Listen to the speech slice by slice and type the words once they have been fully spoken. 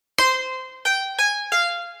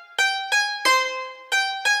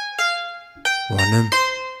Running.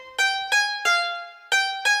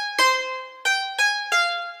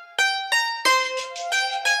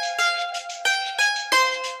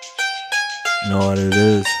 Know what it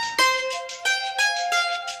is.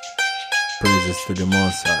 Praises to the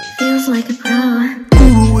Most High. Feels like a pro.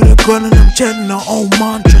 Guru with a gun and I'm chanting her own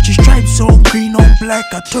mantra. She stripes on green, on black,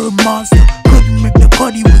 I turn monster. Couldn't make the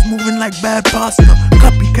cut, he was moving like bad pasta.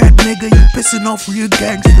 Copycat nigga, you pissing off real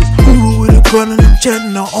gangsters. Guru with a gun and I'm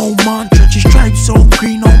chanting her own mantra. She stripes on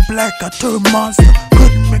green, on black, I turn monster.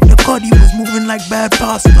 Couldn't make the cut, he was moving like bad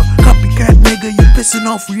pasta. Copycat nigga, you pissing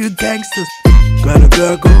off real gangsters. Got a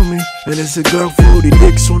Glock on me, and it's a Glock 40.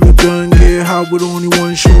 Dicks on the gun, get high with only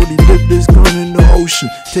one shorty. Dip this gun in the ocean,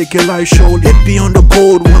 take your life surely. It be on the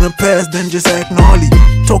cold, wanna pass, then just act gnarly.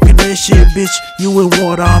 Talking that shit, bitch, you in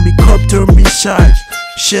water on me. Cup turn me shy,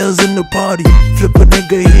 shells in the party. Flip a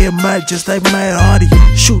nigga here mad, just like Matt Hardy.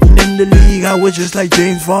 Shooting in the league, I was just like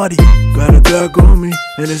James Vardy. Got a Glock on me,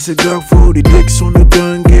 and it's a Glock 40. Dicks on the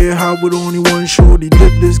gun, get high with only one shorty.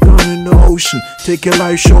 Dip this gun in the ocean, take your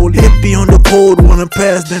life surely. It be on the cold, wanna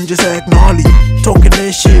pass, then just act gnarly. Talking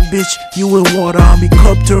that shit, bitch, you in water on me.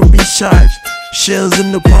 Cup turn me shy, shells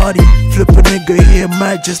in the party. Flip a nigga here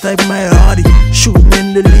mad, just like Matt Hardy. Shooting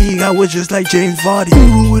in the league, I was just like James Vardy.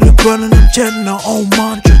 Guru with a gun and I'm chanting her own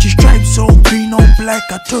mantra. She stripes on green, on black,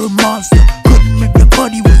 I turn monster. Couldn't make the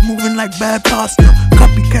cut, he was moving like bad pasta.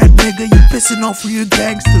 Copycat nigga, you pissing off real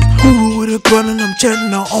gangsters. Guru with a gun and I'm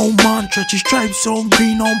chanting her own mantra. She stripes on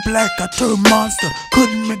green, on black, I turn monster.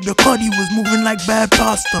 Couldn't make the cut, he was moving like bad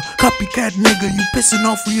pasta. Copycat nigga, you pissing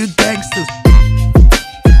off real gangsters.